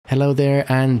Hello there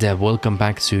and welcome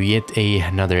back to yet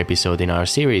another episode in our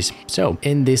series. So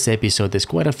in this episode there's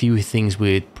quite a few things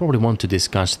we probably want to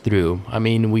discuss through. I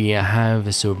mean, we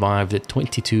have survived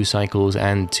 22 cycles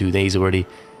and 2 days already,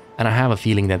 and I have a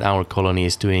feeling that our colony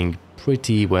is doing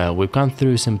pretty well. We've gone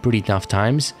through some pretty tough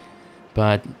times,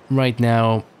 but right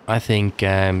now I think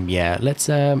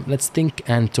let's think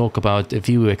and talk about a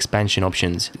few expansion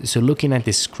options. So looking at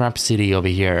this scrap city over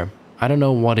here, I don't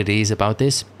know what it is about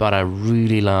this, but I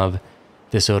really love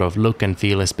the sort of look and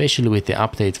feel, especially with the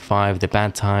update 5, the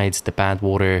bad tides, the bad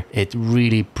water. It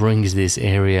really brings this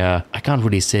area, I can't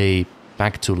really say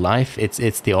back to life.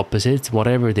 It's the opposite.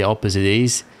 Whatever the opposite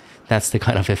is, that's the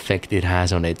kind of effect it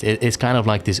has on it. It's kind of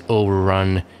like this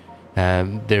overrun,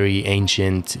 very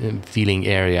ancient feeling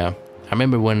area. I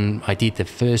remember when I did the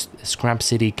first scrap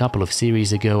city a couple of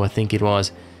series ago, I think it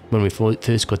was, when we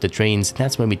first got the trains.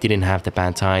 That's when we didn't have the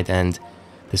bad tide and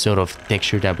the sort of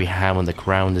texture that we have on the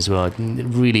ground as well. It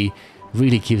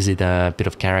really gives it a bit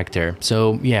of character.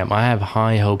 So yeah, I have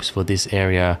high hopes for this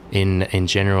area in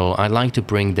general. I'd like to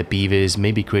bring the beavers,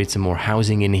 maybe create some more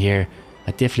housing in here.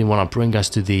 I definitely want to bring us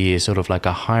to the sort of like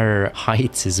a higher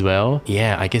heights as well.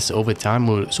 Yeah, I guess over time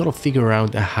we'll sort of figure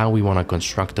out how we want to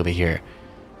construct over here.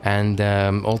 And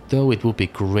although it would be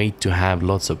great to have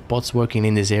lots of bots working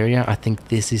in this area, I think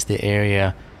this is the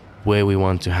area where we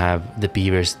want to have the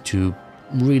beavers to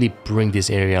really bring this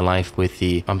area alive with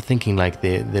the, I'm thinking like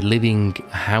the living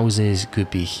houses could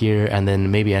be here, and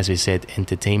then maybe, as we said,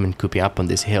 entertainment could be up on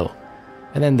this hill.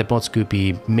 And then the bots could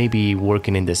be maybe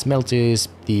working in the smelters,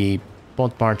 the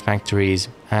bot part factories,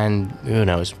 and who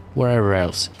knows, wherever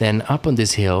else. Then up on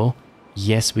this hill,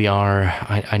 yes, we are,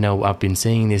 I know I've been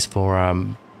saying this for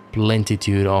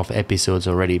plenitude of episodes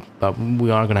already, but we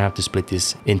are gonna have to split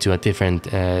this into a different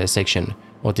section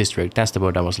or district. That's the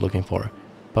word I was looking for.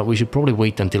 But we should probably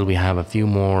wait until we have a few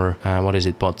more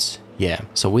bots. Yeah,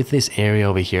 so with this area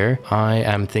over here, I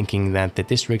am thinking that the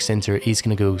district center is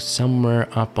gonna go somewhere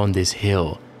up on this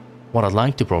hill. What I'd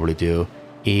like to probably do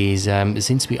is,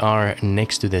 since we are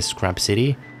next to the scrap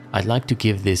city, I'd like to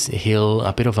give this hill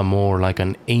a bit of a more like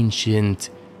an ancient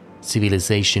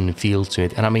civilization feel to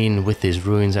it. And I mean, with these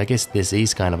ruins, I guess this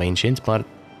is kind of ancient, but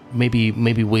maybe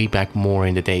way back more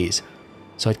in the days.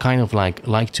 So I'd kind of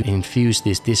like to infuse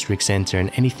this district center and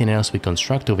anything else we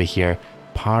construct over here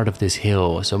part of this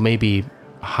hill. So maybe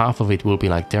half of it will be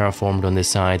like terraformed on this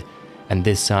side, and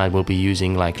this side will be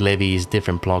using like levees,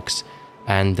 different blocks.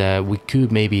 And we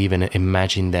could maybe even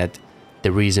imagine that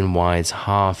the reason why it's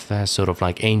half sort of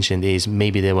like ancient is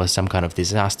maybe there was some kind of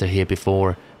disaster here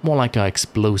before, more like an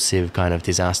explosive kind of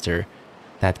disaster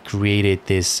that created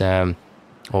this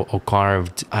or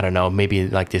carved, I don't know, maybe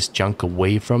like this junk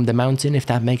away from the mountain, if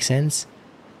that makes sense.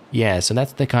 Yeah, so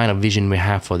that's the kind of vision we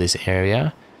have for this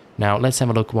area. Now let's have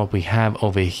a look what we have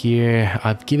over here.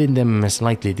 I've given them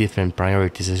slightly different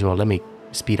priorities as well. Let me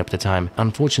speed up the time.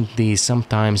 Unfortunately,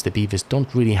 sometimes the beavers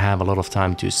don't really have a lot of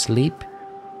time to sleep,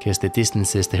 because the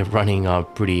distances they're running are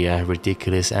pretty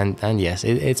ridiculous, and yes,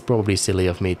 it's probably silly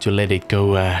of me to let it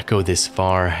go this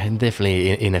far, and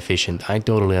definitely inefficient, I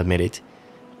totally admit it.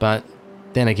 But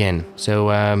then again, so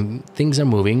things are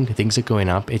moving, things are going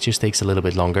up, it just takes a little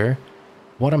bit longer.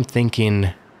 What I'm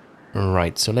thinking,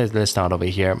 right, so let's start over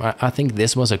here. I think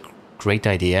this was a great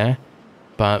idea,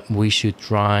 but we should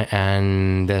try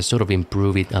and sort of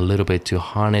improve it a little bit to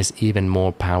harness even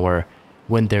more power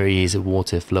when there is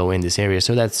water flow in this area.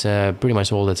 So that's pretty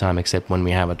much all the time except when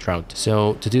we have a drought.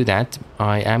 So to do that,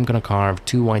 I am gonna carve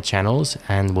 2 white channels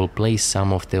and we'll place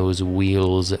some of those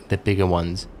wheels, the bigger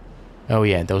ones. Oh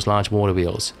yeah, those large water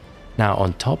wheels. Now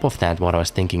on top of that, what I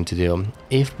was thinking to do,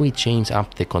 if we change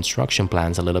up the construction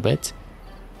plans a little bit,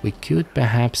 we could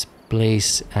perhaps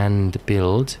place and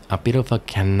build a bit of a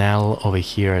canal over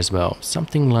here as well.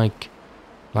 Something like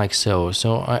so.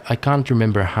 So I can't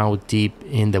remember how deep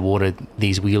in the water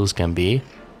these wheels can be.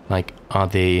 Like, are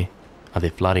they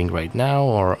flooding right now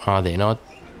or are they not?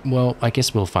 Well, I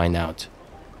guess we'll find out.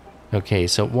 Okay,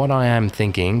 so what I am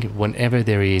thinking, whenever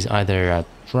there is either a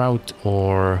drought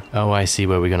or... Oh, I see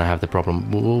where we're gonna have the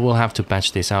problem. We'll have to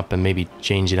patch this up and maybe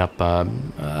change it up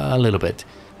a little bit.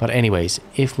 But anyways,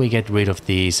 if we get rid of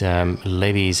these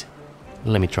levees,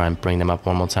 let me try and bring them up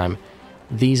one more time.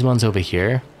 These ones over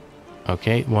here.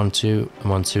 Okay, 1, 2,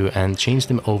 1, 2, and change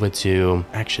them over to...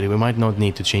 Actually, we might not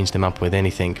need to change them up with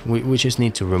anything. We just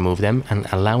need to remove them and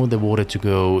allow the water to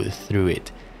go through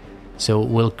it. So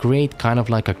we'll create kind of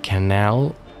like a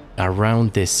canal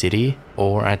around this city,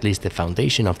 or at least the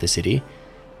foundation of the city.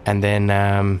 And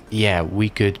then, yeah, we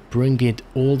could bring it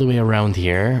all the way around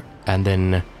here. And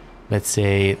then, let's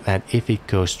say that if it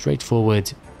goes straight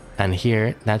forward and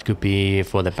here, that could be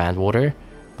for the bad water.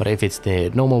 But if it's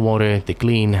the normal water, the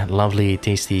clean, lovely,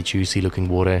 tasty, juicy looking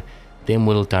water, then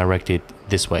we'll direct it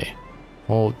this way.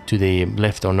 Or to the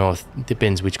left or north,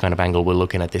 depends which kind of angle we're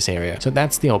looking at this area. So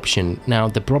that's the option. Now,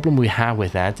 the problem we have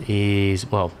with that is,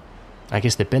 well, I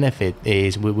guess the benefit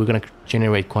is we're going to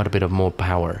generate quite a bit of more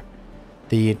power.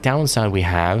 The downside we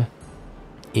have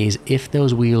is if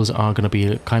those wheels are going to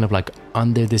be kind of like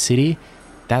under the city,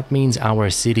 that means our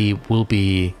city will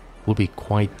be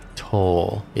quite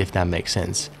tall, if that makes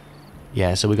sense.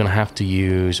 Yeah, so we're going to have to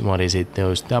use, what is it,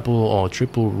 those double or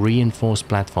triple reinforced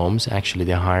platforms, actually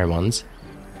the higher ones.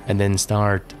 And then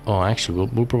start, oh actually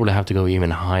we'll probably have to go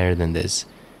even higher than this.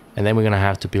 And then we're gonna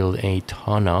have to build a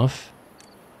ton of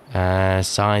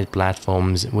side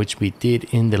platforms, which we did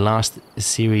in the last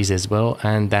series as well,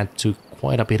 and that took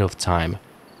quite a bit of time.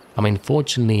 I mean,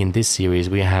 fortunately in this series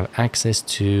we have access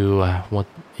to, what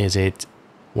is it,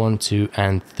 1, 2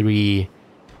 and 3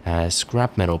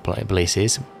 scrap metal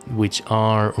places, which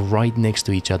are right next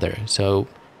to each other. So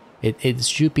it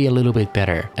should be a little bit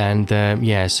better. And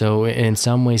yeah, so in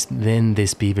some ways then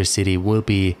this beaver city will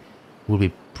be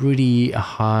pretty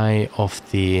high off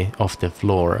the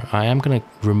floor. I am gonna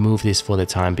remove this for the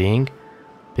time being,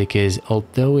 because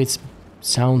although it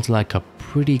sounds like a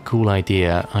pretty cool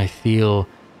idea, I feel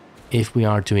if we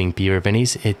are doing beaver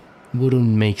Venice, it wouldn't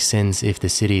make sense if the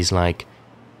city is like,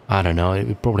 I don't know,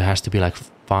 it probably has to be like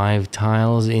 5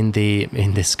 tiles in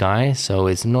the sky, so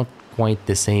it's not quite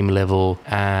the same level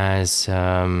as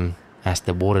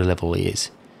the water level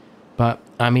is. But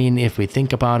I mean, if we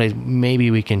think about it,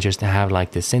 maybe we can just have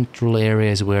like the central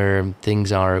areas where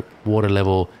things are water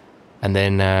level, and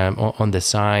then on the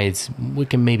sides we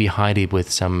can maybe hide it with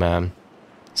some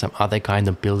other kind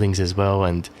of buildings as well,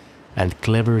 and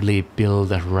cleverly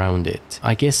build around it.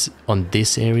 I guess on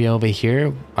this area over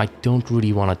here, I don't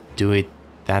really want to do it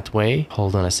that way.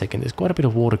 Hold on a second, there's quite a bit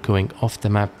of water going off the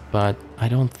map, but I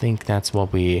don't think that's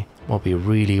what we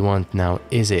really want now,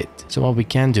 is it? So what we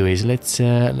can do is let's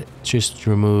just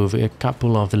remove a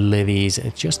couple of levees,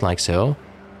 just like so.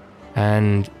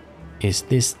 And is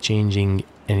this changing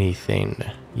anything?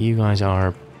 You guys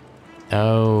are,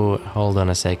 oh, hold on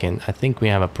a second, I think we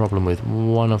have a problem with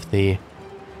one of the,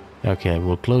 okay,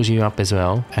 we'll close you up as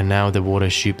well, and now the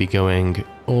water should be going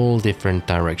all different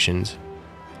directions.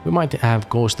 We might have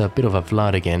caused a bit of a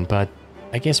flood again, but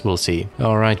I guess we'll see.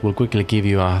 Alright, we'll quickly give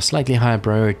you a slightly higher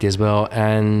priority as well,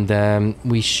 and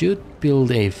we should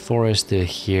build a forest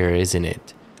here, isn't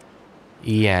it?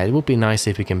 Yeah, it would be nice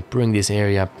if we can bring this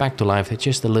area back to life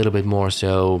just a little bit more,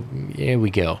 so here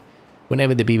we go.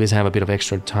 Whenever the beavers have a bit of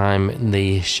extra time,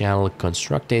 they shall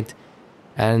construct it.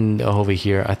 And over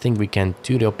here, I think we can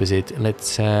do the opposite.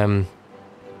 Let's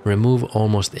remove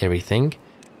almost everything.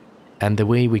 And the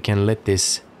way we can let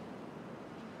this...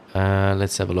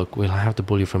 let's have a look. We'll have to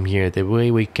pull you from here. The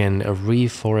way we can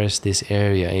reforest this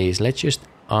area is let's just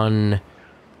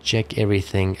uncheck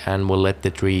everything, and we'll let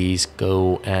the trees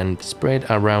go and spread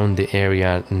around the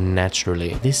area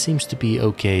naturally. This seems to be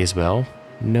okay as well.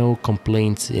 No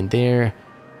complaints in there.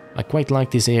 I quite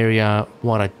like this area.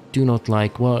 What I do not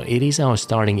like, well, it is our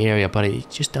starting area, but it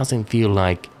just doesn't feel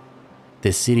like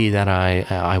the city that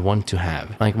I want to have.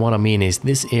 Like, what I mean is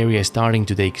this area is starting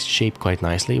to take shape quite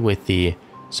nicely with the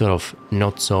sort of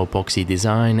not so boxy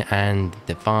design and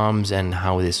the farms, and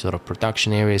how this sort of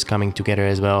production area is coming together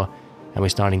as well. And we're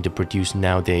starting to produce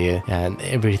now the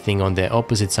everything on the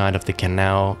opposite side of the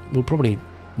canal. We'll probably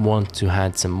want to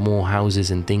add some more houses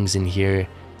and things in here,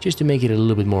 just to make it a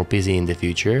little bit more busy in the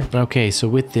future. Okay, so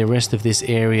with the rest of this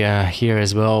area here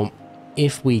as well,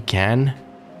 if we can,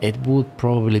 it would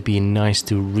probably be nice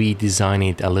to redesign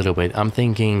it a little bit. I'm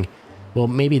thinking, well,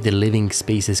 maybe the living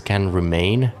spaces can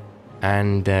remain,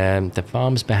 and the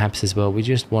farms perhaps as well. We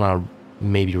just want to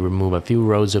maybe remove a few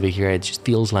roads over here. It just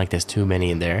feels like there's too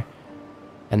many in there.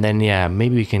 And then, yeah,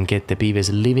 maybe we can get the beavers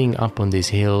living up on these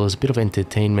hills, a bit of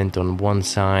entertainment on one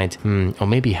side, or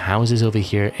maybe houses over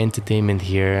here, entertainment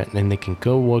here, and then they can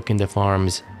go work in the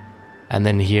farms. And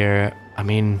then here, I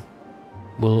mean,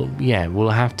 we'll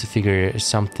have to figure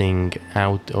something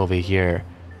out over here.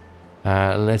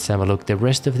 Let's have a look. The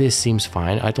rest of this seems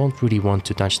fine. I don't really want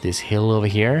to touch this hill over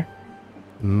here.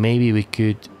 Maybe we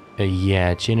could,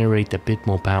 yeah, generate a bit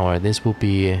more power. This will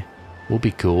be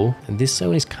cool. And this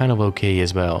zone is kind of okay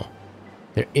as well.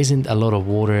 There isn't a lot of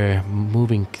water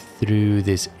moving through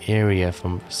this area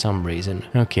for some reason.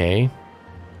 Okay,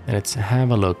 let's have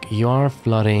a look. You are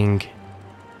flooding.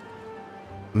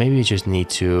 Maybe we just need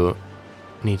to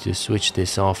switch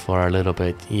this off for a little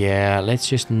bit. Yeah, let's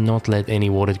just not let any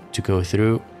water to go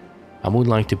through. I would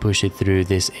like to push it through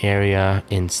this area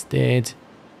instead.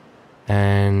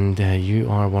 And you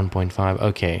are 1.5.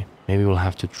 Okay, Maybe we'll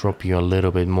have to drop you a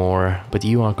little bit more, but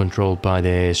you are controlled by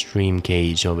the stream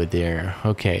cage over there.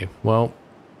 Okay, well,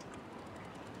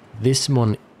 this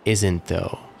one isn't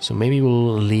though. So maybe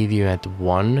we'll leave you at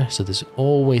 1, so there's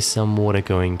always some water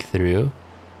going through.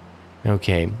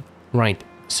 Okay, right.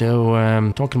 So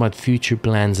talking about future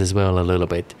plans as well a little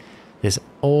bit. There's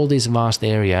all this vast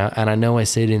area, and I know I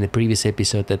said in the previous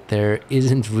episode that there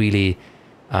isn't really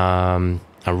a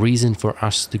reason for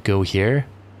us to go here.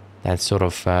 That's sort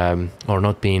of or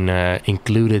not being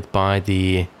included by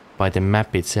the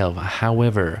map itself.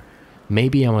 However,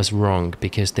 maybe I was wrong,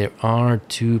 because there are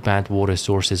 2 bad water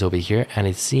sources over here, and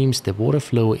it seems the water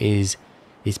flow is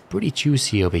pretty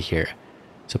juicy over here.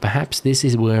 So perhaps this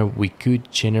is where we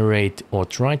could generate or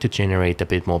try to generate a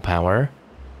bit more power.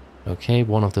 Okay,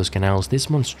 one of those canals. This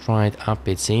one's dried up,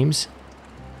 it seems.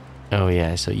 Oh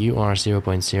yeah, so you are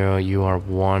 0.0, you are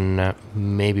 1.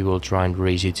 Maybe we'll try and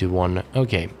raise you to 1.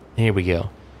 Okay, here we go.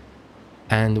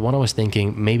 And what I was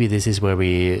thinking, maybe this is where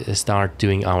we start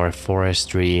doing our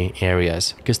forestry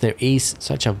areas, because there is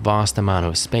such a vast amount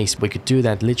of space. We could do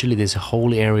that. Literally this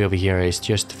whole area over here is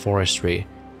just forestry.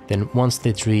 Then once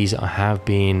the trees have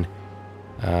been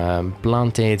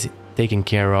planted, taken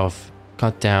care of,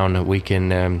 cut down, we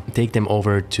can take them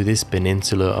over to this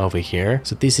peninsula over here.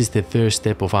 So this is the first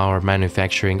step of our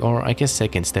manufacturing, or I guess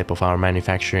second step of our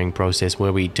manufacturing process,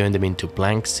 where we turn them into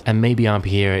planks, and maybe up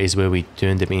here is where we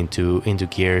turn them into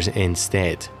gears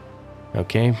instead.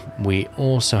 Okay, we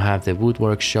also have the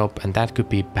woodwork shop, and that could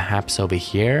be perhaps over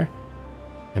here,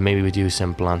 and maybe we do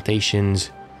some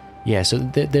plantations. Yeah, so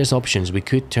there's options. We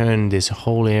could turn this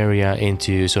whole area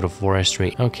into sort of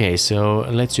forestry. Okay, so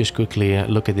let's just quickly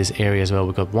look at this area as well.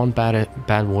 We've got one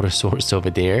bad water source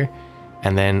over there,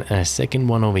 and then a second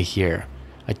one over here.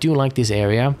 I do like this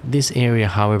area. This area,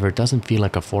 however, doesn't feel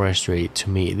like a forestry to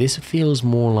me. This feels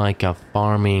more like a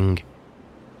farming,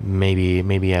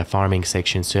 maybe a farming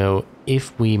section. So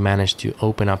if we manage to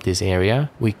open up this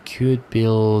area, we could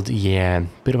build, yeah, a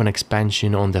bit of an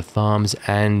expansion on the farms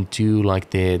and do like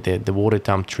the water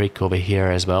dump trick over here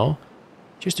as well,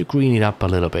 just to green it up a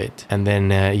little bit. And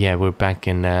then yeah, we're back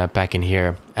in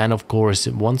here. And of course,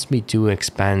 once we do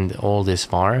expand all this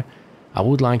far, I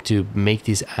would like to make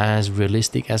this as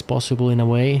realistic as possible in a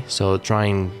way. So try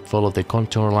and follow the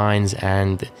contour lines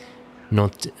and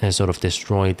not sort of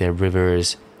destroy the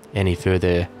rivers any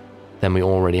further than we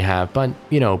already have. But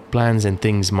you know, plans and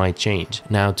things might change.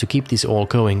 Now, to keep this all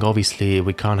going, obviously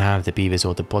we can't have the beavers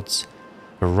or the bots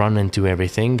run into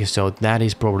everything, so that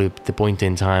is probably the point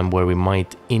in time where we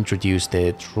might introduce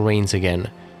the trains again.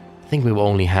 I think we've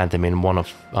only had them in one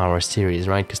of our series,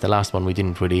 right? Because the last one we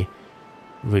didn't really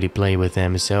play with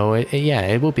them. So yeah,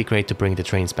 it would be great to bring the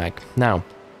trains back. Now,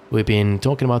 we've been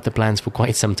talking about the plans for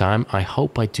quite some time. I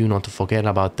hope I do not forget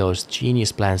about those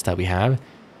genius plans that we have.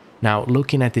 Now,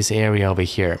 looking at this area over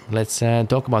here, let's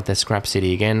talk about the scrap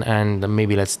city again, and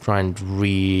maybe let's try and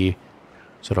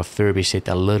sort of furbish it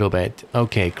a little bit.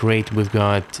 Okay, great. We've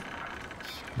got,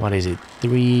 what is it,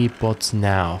 3 bots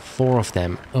now, 4 of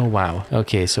them. Oh wow.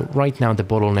 Okay, so right now the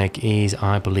bottleneck is,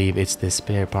 I believe it's the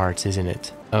spare parts, isn't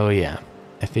it? Oh yeah,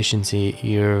 efficiency.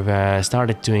 You've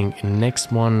started doing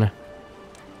next one.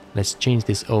 Let's change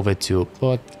this over to a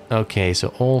bot. Okay,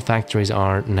 so all factories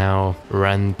are now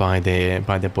run by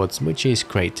the bots, which is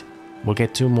great. We'll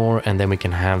get 2 more, and then we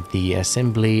can have the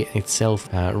assembly itself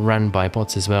run by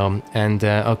bots as well. And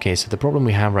okay, so the problem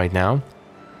we have right now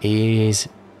is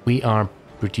we are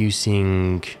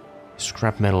producing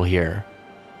scrap metal here,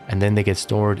 and then they get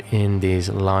stored in these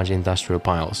large industrial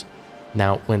piles.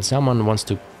 Now, when someone wants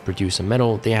to produce a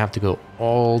metal, they have to go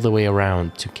all the way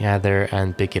around to gather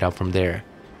and pick it up from there.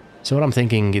 So what I'm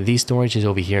thinking, these storages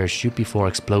over here should be for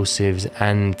explosives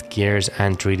and gears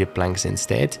and treated planks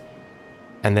instead.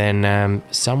 And then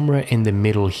somewhere in the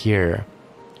middle here,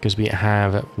 because we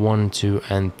have 1, 2,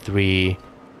 and 3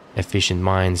 efficient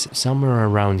mines, somewhere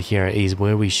around here is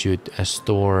where we should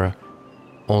store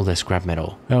all the scrap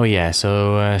metal. Oh yeah,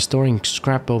 so storing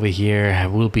scrap over here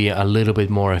will be a little bit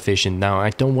more efficient. Now,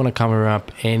 I don't want to cover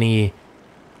up any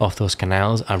of those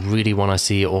canals. I really want to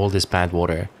see all this bad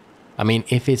water. I mean,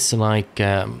 if it's like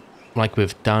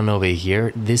we've done over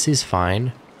here, this is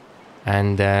fine.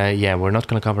 And yeah, we're not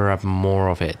going to cover up more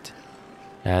of it.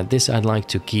 This I'd like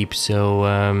to keep, so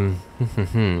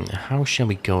how shall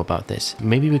we go about this?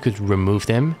 Maybe we could remove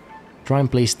them, try and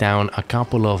place down a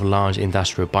couple of large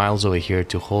industrial piles over here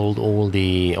to hold all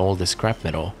the scrap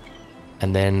metal.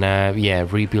 And then yeah,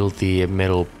 rebuild the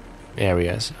metal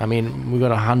areas. I mean, we got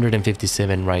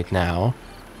 157 right now.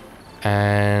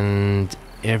 And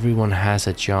everyone has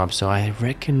a job, so I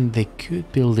reckon they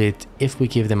could build it. If we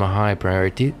give them a high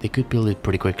priority, they could build it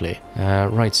pretty quickly.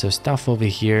 Right, so stuff over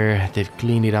here, they've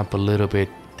cleaned it up a little bit.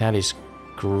 That is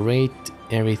great.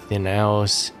 Everything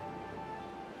else,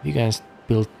 you guys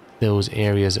built those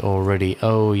areas already.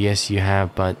 Oh yes, you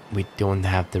have, but we don't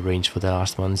have the range for the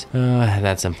last ones.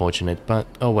 That's unfortunate, but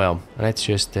oh well. Let's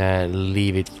just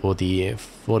leave it for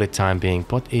the time being.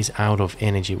 What is out of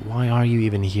energy? Why are you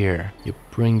even here? You're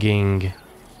bringing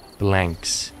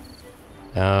blanks.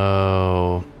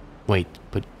 Oh wait,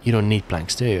 but you don't need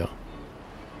blanks, do you?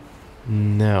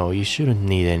 No, you shouldn't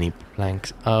need any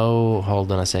blanks. Oh,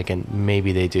 hold on a second,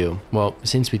 maybe they do. Well,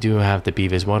 since we do have the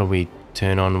beavers, why don't we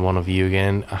turn on one of you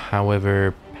again?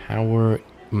 However, power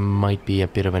might be a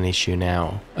bit of an issue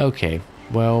now. Okay,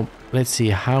 well, let's see,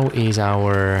 how is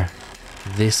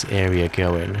this area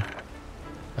going?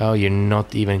 Oh, you're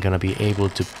not even gonna be able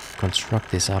to construct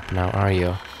this up now, are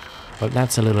you? Well,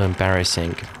 that's a little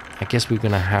embarrassing. I guess we're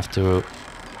gonna have to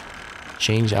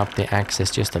change up the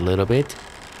access just a little bit.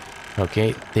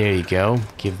 Okay, there you go.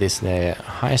 Give this the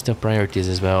highest of priorities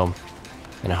as well.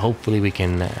 And hopefully we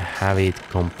can have it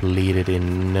completed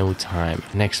in no time.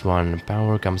 Next one,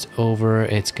 power comes over.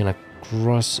 It's gonna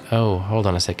cross... Oh, hold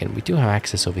on a second. We do have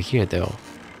access over here though.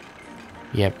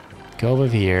 Yep, go over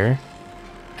here.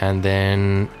 And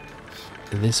then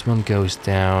this one goes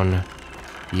down.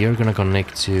 You're gonna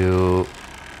connect to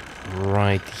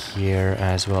right here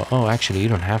as well. Oh, actually you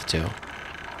don't have to.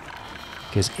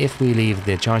 Because if we leave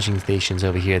the charging stations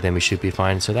over here, then we should be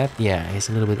fine. So that, yeah, is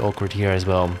a little bit awkward here as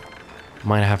well.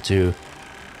 Might have to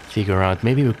figure out,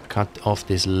 maybe we cut off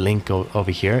this link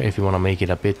over here if you want to make it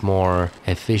a bit more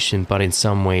efficient, but in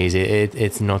some ways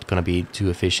it's not going to be too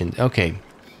efficient. Okay,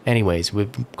 anyways, we've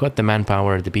got the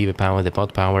manpower, the beaver power, the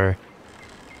bot power,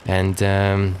 and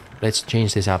let's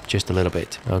change this up just a little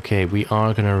bit. Okay, we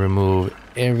are going to remove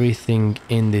everything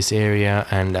in this area,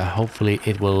 and hopefully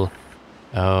it will...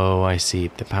 Oh, I see.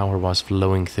 The power was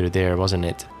flowing through there, wasn't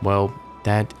it? Well,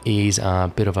 that is a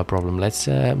bit of a problem. Let's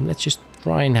just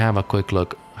try and have a quick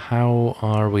look. How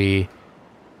are we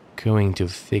going to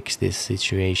fix this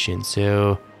situation?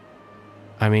 So,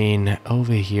 I mean,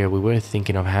 over here we were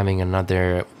thinking of having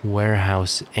another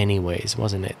warehouse anyways,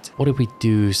 wasn't it? What if we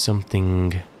do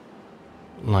something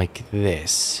like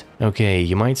this? Okay,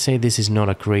 you might say this is not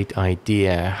a great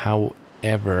idea.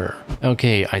 However,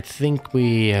 okay, I think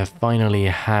we finally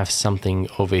have something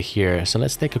over here. So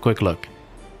let's take a quick look.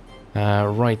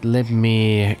 Right, let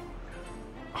me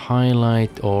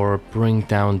highlight or bring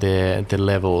down the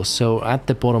level. So at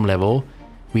the bottom level,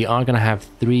 we are gonna have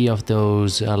 3 of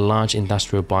those large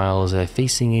industrial piles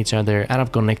facing each other, and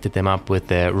I've connected them up with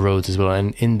the roads as well.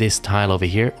 And in this tile over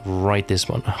here, right, this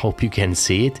one, I hope you can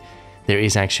see it, there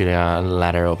is actually a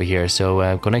ladder over here.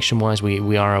 So connection wise,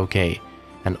 we are okay.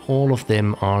 And all of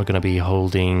them are gonna be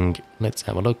holding, let's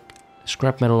have a look,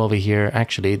 scrap metal over here.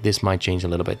 Actually, this might change a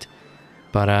little bit.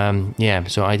 But yeah,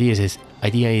 so idea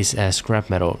is scrap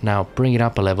metal. Now bring it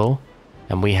up a level,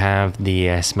 and we have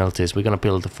the smelters. We're gonna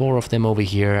build 4 of them over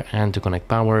here, and to connect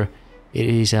power, it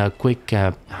is a quick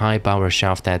high power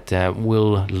shaft that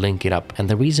will link it up. And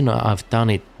the reason I've done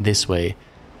it this way,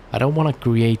 I don't want to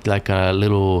create like a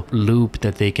little loop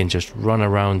that they can just run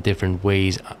around different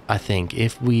ways. I think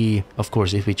if we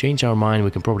change our mind,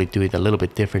 we can probably do it a little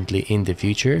bit differently in the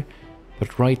future.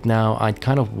 But right now, I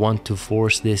kind of want to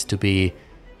force this to be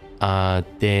a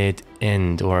dead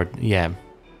end, or yeah,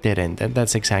 dead end.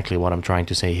 That's exactly what I'm trying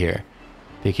to say here.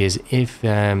 Because if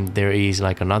there is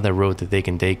like another road that they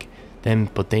can take, then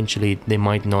potentially they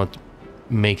might not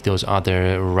make those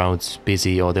other routes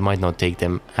busy, or they might not take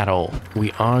them at all.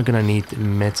 We are gonna need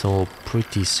metal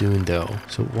pretty soon though.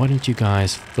 So why don't you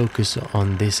guys focus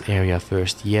on this area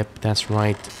first? Yep, that's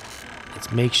right.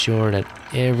 Let's make sure that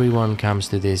everyone comes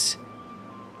to this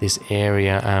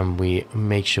area, and we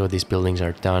make sure these buildings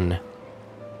are done.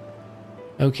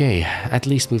 Okay, at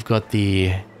least we've got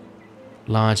the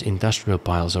large industrial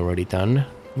piles already done.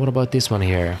 What about this one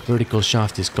here? Vertical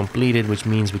shaft is completed, which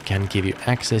means we can give you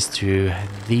access to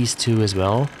these 2 as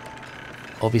well.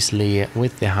 Obviously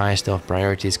with the highest of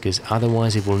priorities, because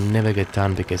otherwise it will never get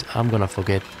done, because I'm gonna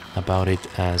forget about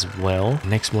it as well.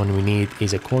 Next one we need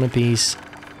is a corner piece,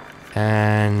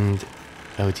 and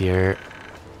oh dear,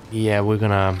 yeah, we're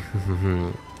gonna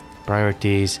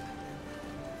priorities.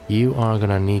 You are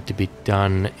gonna need to be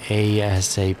done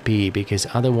ASAP, because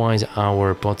otherwise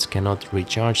our bots cannot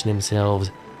recharge themselves,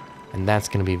 and that's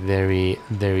gonna be very,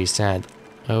 very sad.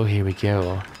 Oh, here we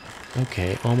go.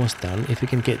 Okay, almost done. If we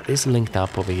can get this linked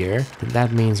up over here, then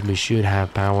that means we should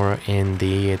have power in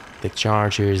the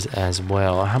chargers as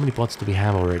well. How many bots do we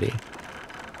have already?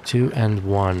 2 and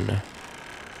 1.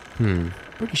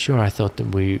 Pretty sure I thought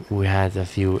that we had a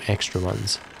few extra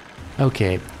ones.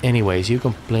 Okay, anyways, you're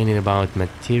complaining about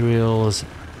materials.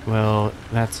 Well,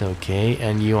 that's okay.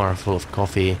 And you are full of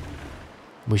coffee.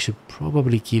 We should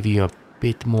probably give you a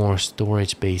bit more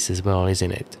storage space as well,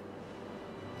 isn't it?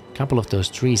 A couple of those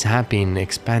trees have been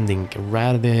expanding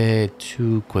rather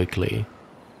too quickly.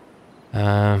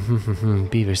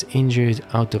 Beaver's injured,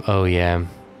 out of... Oh, yeah.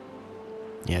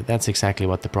 Yeah, that's exactly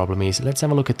what the problem is. Let's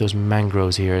have a look at those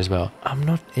mangroves here as well. I'm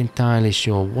not entirely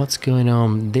sure what's going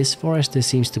on. This forester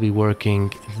seems to be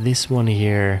working. This one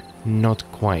here, not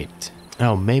quite.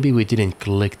 Oh, maybe we didn't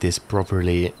click this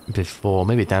properly before.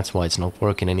 Maybe that's why it's not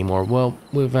working anymore. Well,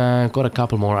 we've got a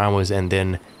couple more hours and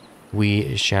then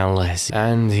we shall see.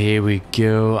 And here we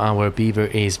go. Our beaver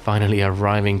is finally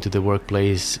arriving to the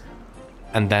workplace.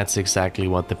 And that's exactly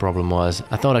what the problem was.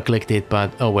 I thought I clicked it,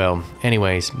 but oh well.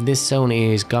 Anyways, this zone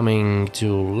is coming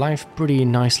to life pretty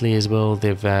nicely as well.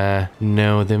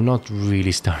 No, they've not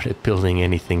really started building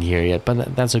anything here yet,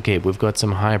 but that's okay. We've got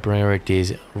some high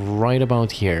priorities right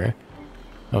about here.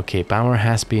 Okay, power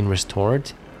has been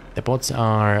restored. The bots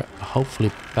are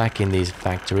hopefully back in these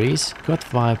factories. Got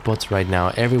 5 bots right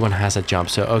now. Everyone has a job,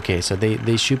 so okay, so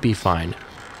they should be fine.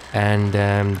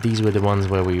 And these were the ones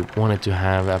where we wanted to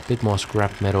have a bit more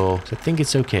scrap metal. So I think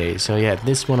it's okay. So yeah,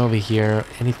 this one over here.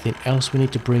 Anything else we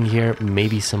need to bring here?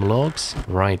 Maybe some logs?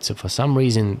 Right, so for some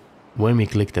reason, when we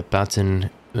click the button,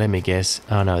 let me guess.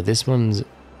 Oh no, this one's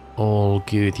all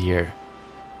good here.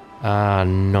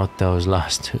 Not those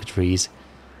last 2 trees.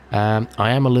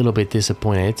 I am a little bit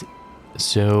disappointed.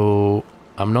 So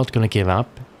I'm not gonna give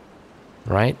up.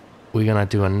 Right? We're gonna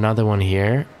do another one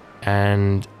here.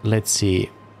 And let's see.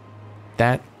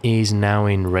 That is now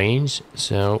in range,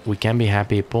 so we can be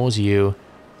happy. Pause you,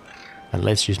 and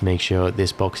let's just make sure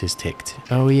this box is ticked.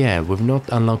 Oh yeah, we've not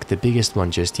unlocked the biggest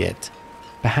one just yet.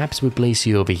 Perhaps we place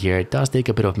you over here. It does take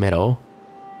a bit of metal,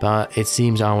 but it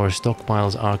seems our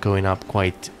stockpiles are going up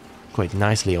quite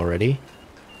nicely already.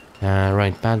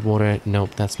 Right, bad water.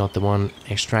 Nope, that's not the one.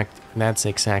 Extract. That's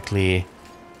exactly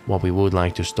what we would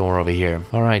like to store over here.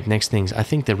 All right, next things. I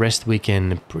think the rest we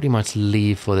can pretty much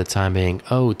leave for the time being.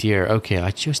 Oh dear, okay,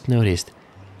 I just noticed.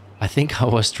 I think I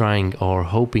was trying or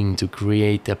hoping to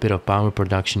create a bit of power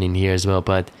production in here as well,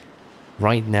 but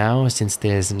right now, since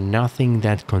there's nothing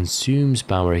that consumes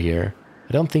power here,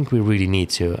 I don't think we really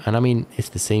need to. And I mean, it's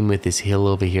the same with this hill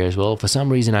over here as well. For some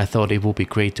reason, I thought it would be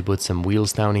great to put some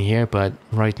wheels down here, but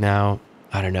right now,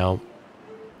 I don't know.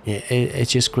 It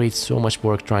just creates so much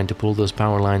work trying to pull those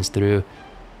power lines through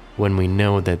when we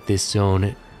know that this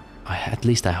zone, at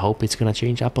least I hope it's gonna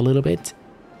change up a little bit.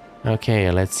 Okay,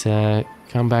 let's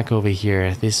come back over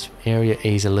here. This area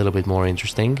is a little bit more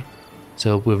interesting.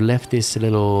 So we've left this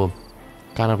little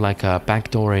kind of like a back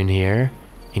door in here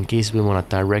in case we want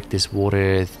to direct this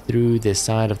water through the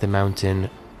side of the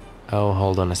mountain. Oh,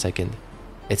 hold on a second.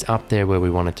 It's up there where we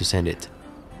wanted to send it.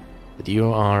 But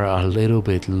you are a little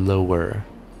bit lower.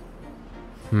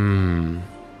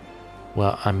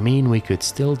 Well, I mean, we could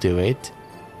still do it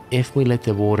if we let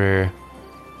the water,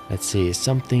 let's see,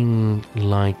 something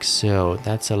like so.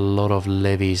 That's a lot of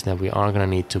levees that we are gonna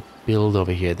need to build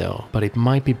over here though. But it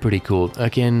might be pretty cool.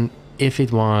 Again, if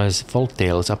it was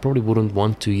Folktales, I probably wouldn't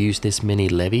want to use this many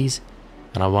levees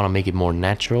and I want to make it more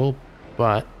natural.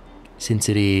 But since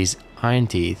it is Iron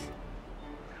Teeth,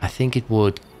 I think it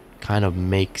would kind of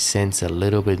make sense a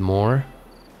little bit more.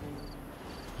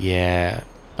 Yeah.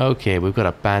 Okay, we've got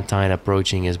a bad tide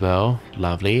approaching as well.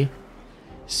 Lovely.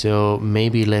 So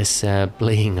maybe less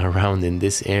playing around in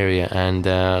this area, and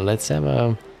let's have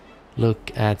a look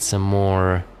at some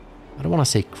more, I don't want to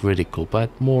say critical, but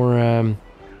more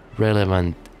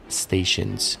relevant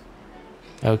stations.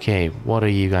 Okay, what are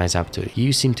you guys up to?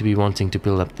 You seem to be wanting to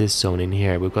build up this zone in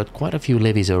here. We've got quite a few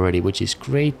levees already, which is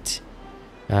great.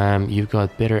 You've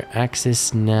got better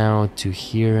access now to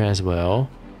here as well.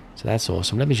 So that's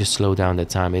awesome. Let me just slow down the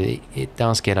time. It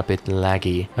does get a bit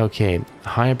laggy. Okay,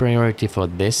 high priority for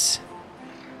this.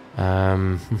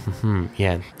 Yeah,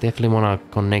 definitely want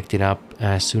to connect it up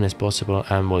as soon as possible.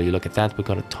 And well, you look at that, we've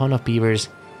got a ton of beavers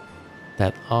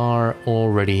that are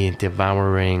already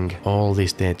devouring all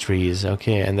these dead trees.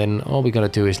 Okay, and then all we gotta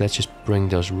do is let's just bring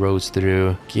those roads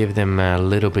through, give them a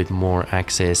little bit more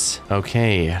access.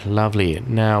 Okay, lovely.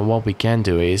 Now what we can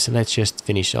do is let's just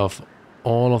finish off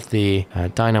all of the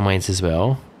dynamites as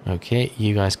well. Okay,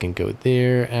 you guys can go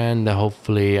there, and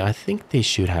hopefully I think they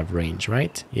should have range,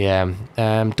 right? Yeah,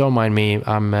 don't mind me,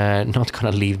 I'm not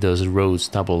gonna leave those roads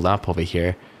doubled up over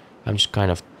here. I'm just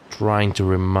kind of trying to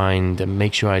remind and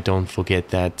make sure I don't forget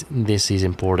that this is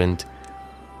important.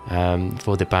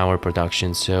 for the power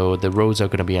production. So the roads are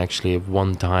going to be actually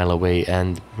 1 tile away,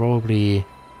 and probably,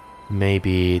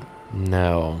 maybe,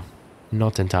 no,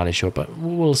 not entirely sure, but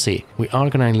we'll see. We are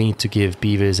going to need to give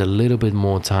beavers a little bit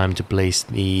more time to place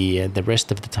the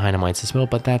rest of the dynamites as well,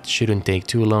 but that shouldn't take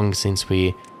too long since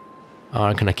we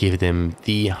are gonna give them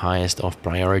the highest of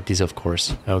priorities, of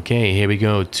course. Okay, here we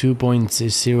go.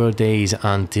 2.0 days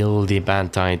until the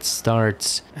bad tide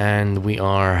starts, and we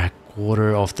are a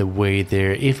quarter of the way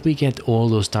there. If we get all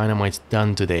those dynamites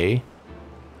done today,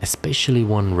 especially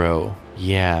 1 row,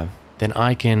 yeah, then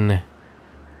I can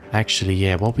actually,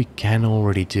 yeah, what we can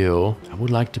already do, I would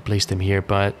like to place them here,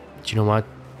 but you know what,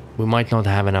 we might not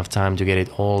have enough time to get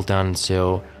it all done,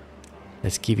 so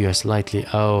let's give you a slightly,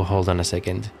 oh, hold on a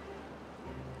second.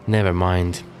 Never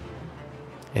mind.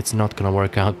 It's not gonna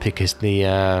work out because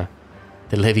the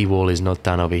levee wall is not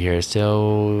done over here,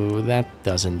 so that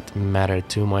doesn't matter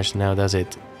too much now, does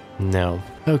it? No.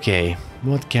 Okay,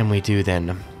 what can we do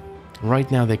then? Right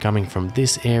now they're coming from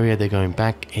this area, they're going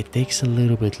back. It takes a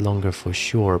little bit longer for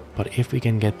sure, but if we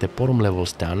can get the bottom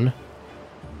levels done,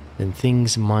 then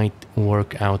things might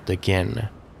work out again.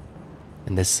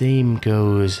 And the same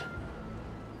goes,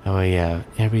 oh yeah,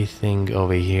 everything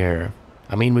over here.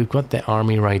 I mean, we've got the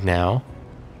army right now,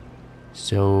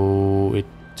 so it,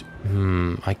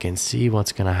 I can see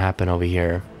what's gonna happen over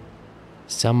here.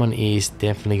 Someone is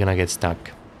definitely gonna get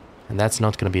stuck, and that's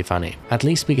not gonna be funny. At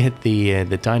least we get the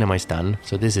dynamites done,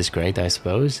 so this is great, I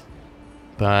suppose.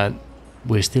 But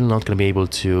we're still not gonna be able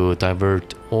to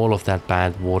divert all of that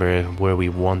bad water where we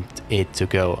want it to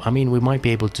go. I mean, we might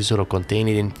be able to sort of contain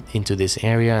it into this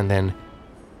area and then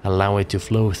allow it to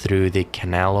flow through the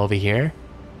canal over here.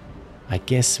 I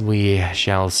guess we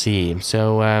shall see.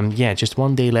 So yeah, just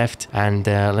 1 day left, and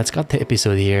let's cut the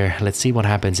episode here. Let's see what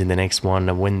happens in the next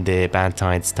one when the bad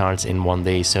tide starts in 1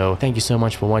 day. So thank you so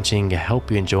much for watching. I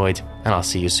hope you enjoyed, and I'll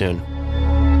see you soon.